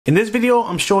In this video,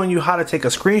 I'm showing you how to take a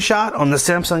screenshot on the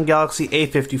Samsung Galaxy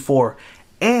A54.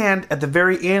 And at the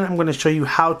very end, I'm going to show you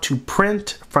how to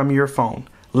print from your phone.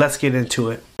 Let's get into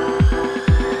it.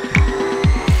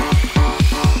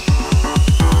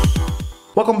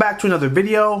 Welcome back to another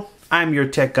video. I'm your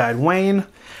tech guide, Wayne.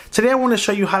 Today I want to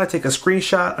show you how to take a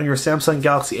screenshot on your Samsung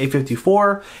Galaxy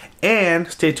A54, and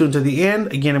stay tuned to the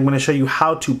end. Again, I'm going to show you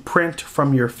how to print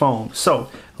from your phone. So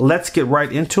let's get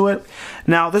right into it.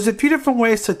 Now, there's a few different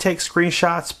ways to take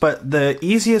screenshots, but the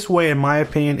easiest way, in my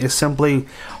opinion, is simply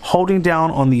holding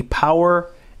down on the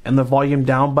power and the volume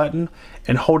down button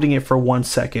and holding it for 1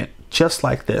 second, just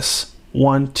like this.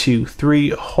 1, 2, 3,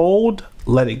 hold,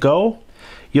 let it go.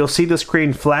 You'll see the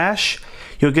screen flash.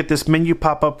 You'll get this menu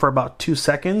pop up for about 2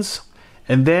 seconds,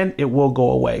 and then it will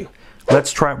go away.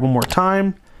 Let's try it one more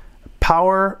time.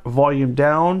 Power, volume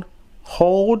down,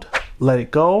 hold, let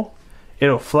it go.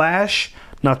 It'll flash.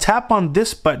 Now tap on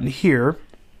this button here.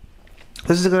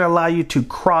 This is going to allow you to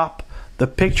crop the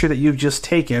picture that you've just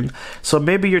taken. So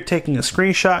maybe you're taking a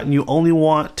screenshot and you only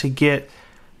want to get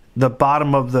the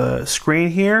bottom of the screen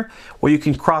here, where you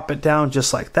can crop it down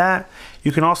just like that.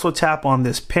 You can also tap on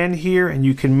this pen here and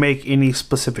you can make any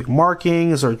specific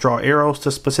markings or draw arrows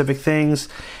to specific things.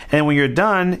 And when you're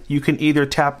done, you can either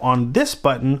tap on this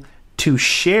button to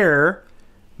share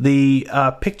the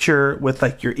picture with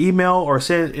like your email or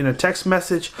send it in a text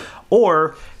message,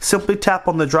 or simply tap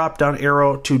on the drop down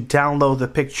arrow to download the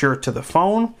picture to the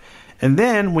phone. And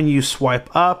then when you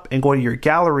swipe up and go to your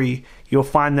gallery, you'll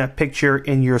find that picture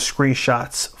in your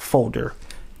screenshots folder,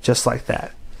 just like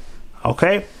that.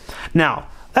 Okay, now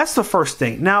that's the first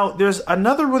thing. Now there's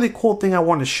another really cool thing I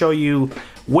want to show you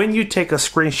when you take a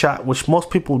screenshot, which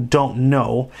most people don't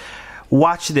know.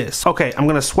 Watch this. Okay, I'm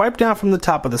gonna swipe down from the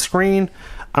top of the screen.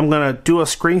 I'm gonna do a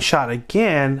screenshot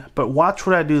again, but watch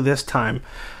what I do this time.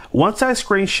 Once I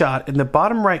screenshot, in the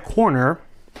bottom right corner,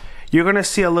 you're gonna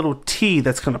see a little T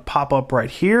that's gonna pop up right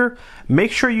here.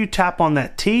 Make sure you tap on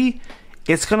that T.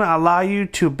 It's gonna allow you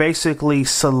to basically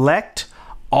select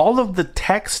all of the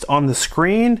text on the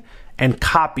screen and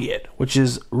copy it, which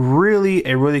is really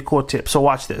a really cool tip. So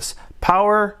watch this.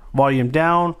 Power, volume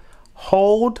down,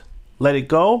 hold, let it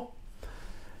go.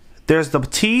 There's the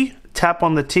T, tap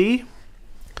on the T.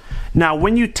 Now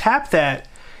when you tap that,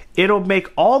 it'll make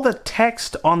all the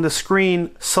text on the screen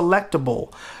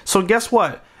selectable. So guess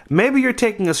what? Maybe you're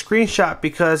taking a screenshot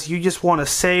because you just want to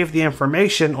save the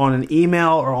information on an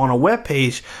email or on a web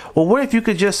page. Well, what if you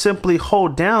could just simply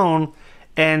hold down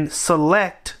and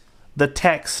select the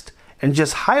text and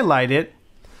just highlight it,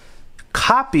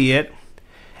 copy it,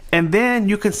 and then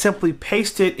you can simply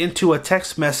paste it into a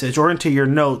text message or into your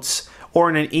notes or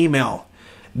in an email.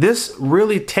 This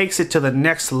really takes it to the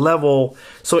next level.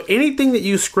 So anything that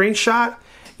you screenshot,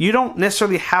 you don't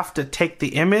necessarily have to take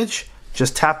the image.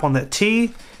 Just tap on that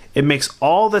T. It makes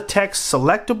all the text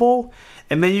selectable,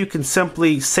 and then you can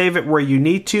simply save it where you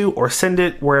need to or send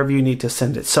it wherever you need to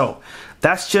send it. So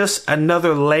that's just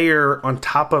another layer on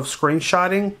top of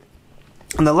screenshotting.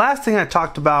 And the last thing I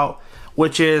talked about,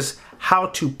 which is how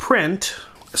to print.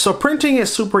 So printing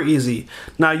is super easy.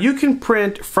 Now you can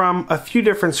print from a few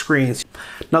different screens.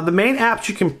 Now the main apps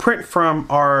you can print from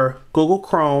are Google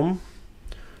Chrome,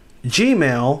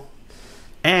 Gmail,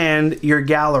 and your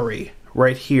gallery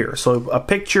right here. So a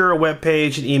picture, a web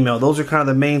page, an email. Those are kind of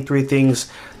the main three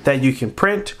things that you can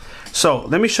print. So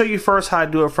let me show you first how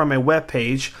to do it from a web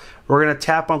page. We're going to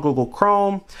tap on Google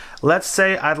Chrome. Let's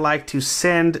say I'd like to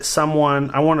send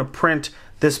someone, I want to print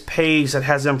this page that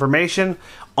has information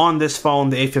on this phone,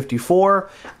 the A54.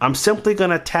 I'm simply going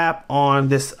to tap on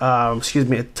this, at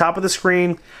the top of the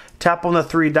screen, tap on the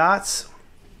three dots,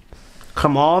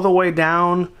 come all the way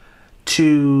down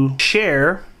to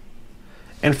share.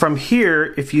 And from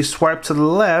here, if you swipe to the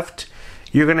left,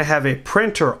 you're going to have a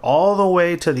printer all the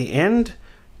way to the end.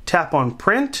 Tap on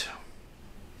print.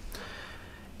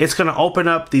 It's going to open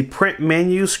up the print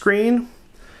menu screen.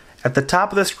 At the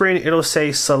top of the screen, it'll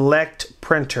say select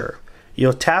printer.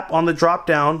 You'll tap on the drop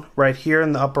down right here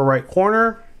in the upper right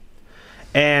corner.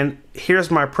 And here's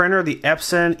my printer, the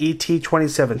Epson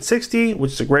ET2760,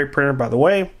 which is a great printer, by the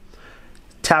way.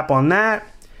 Tap on that.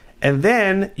 And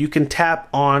then you can tap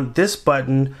on this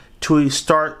button to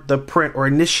start the print or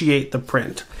initiate the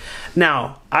print.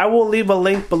 Now, I will leave a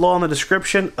link below in the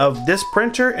description of this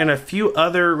printer and a few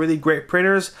other really great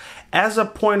printers. As a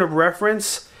point of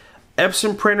reference,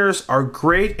 Epson printers are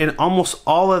great, and almost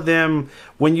all of them,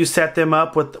 when you set them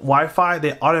up with Wi-Fi,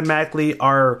 they automatically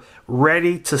are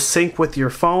ready to sync with your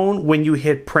phone when you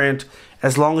hit print,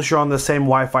 as long as you're on the same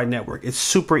Wi-Fi network. It's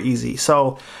super easy.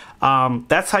 So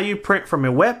that's how you print from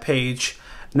a web page.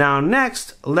 Now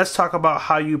next, let's talk about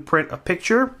how you print a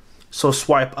picture. So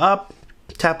swipe up,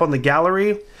 tap on the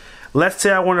gallery. Let's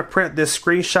say I want to print this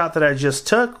screenshot that I just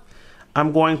took.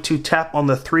 I'm going to tap on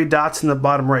the 3 dots in the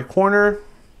bottom right corner.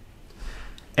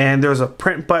 And there's a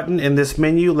print button in this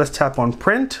menu. Let's tap on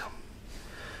print.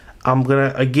 I'm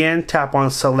gonna again tap on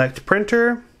select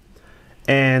printer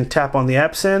and tap on the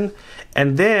Epson.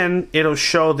 And then it'll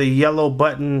show the yellow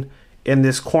button in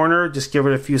this corner. Just give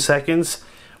it a few seconds.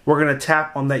 We're gonna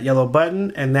tap on that yellow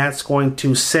button and that's going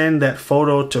to send that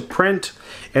photo to print.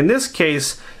 In this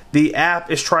case, the app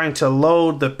is trying to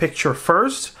load the picture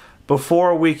first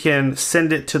before we can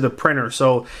send it to the printer.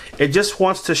 So it just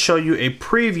wants to show you a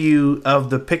preview of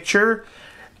the picture.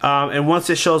 And once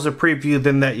it shows a preview,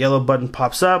 then that yellow button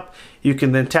pops up. You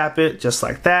can then tap it just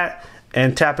like that.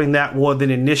 And tapping that will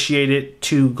then initiate it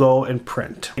to go and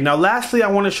print. Now lastly,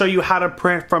 I want to show you how to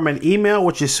print from an email,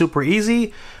 which is super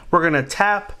easy. We're going to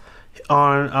tap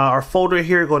on our folder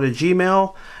here, go to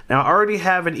Gmail. Now I already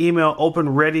have an email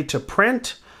open ready to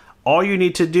print. All you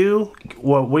need to do,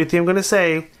 well, what do you think I'm going to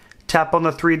say? Tap on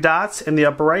the 3 dots in the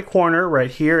upper right corner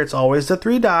right here. It's always the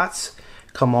 3 dots.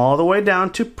 Come all the way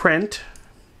down to print.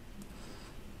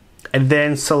 And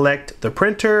then select the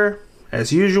printer.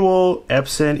 As usual,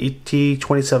 Epson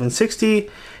ET2760.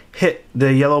 Hit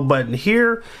the yellow button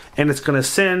here. And it's going to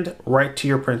send right to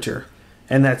your printer.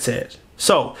 And that's it.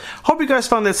 So, hope you guys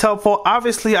found this helpful.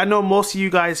 Obviously, I know most of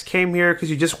you guys came here because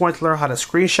you just wanted to learn how to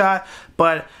screenshot,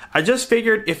 but I just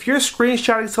figured if you're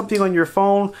screenshotting something on your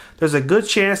phone, there's a good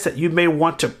chance that you may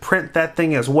want to print that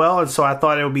thing as well, and so I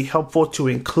thought it would be helpful to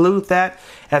include that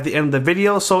at the end of the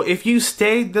video. So if you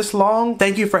stayed this long,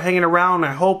 thank you for hanging around.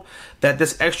 I hope that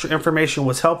this extra information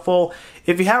was helpful.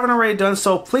 If you haven't already done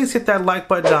so, please hit that like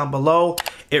button down below.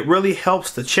 It really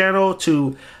helps the channel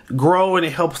to grow and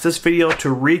it helps this video to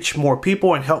reach more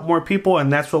people and help more people,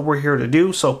 and that's what we're here to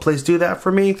do. So please do that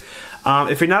for me.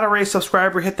 If you're not already a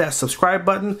subscriber, hit that subscribe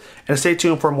button and stay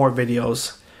tuned for more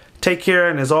videos. Take care,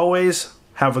 and as always,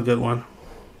 have a good one.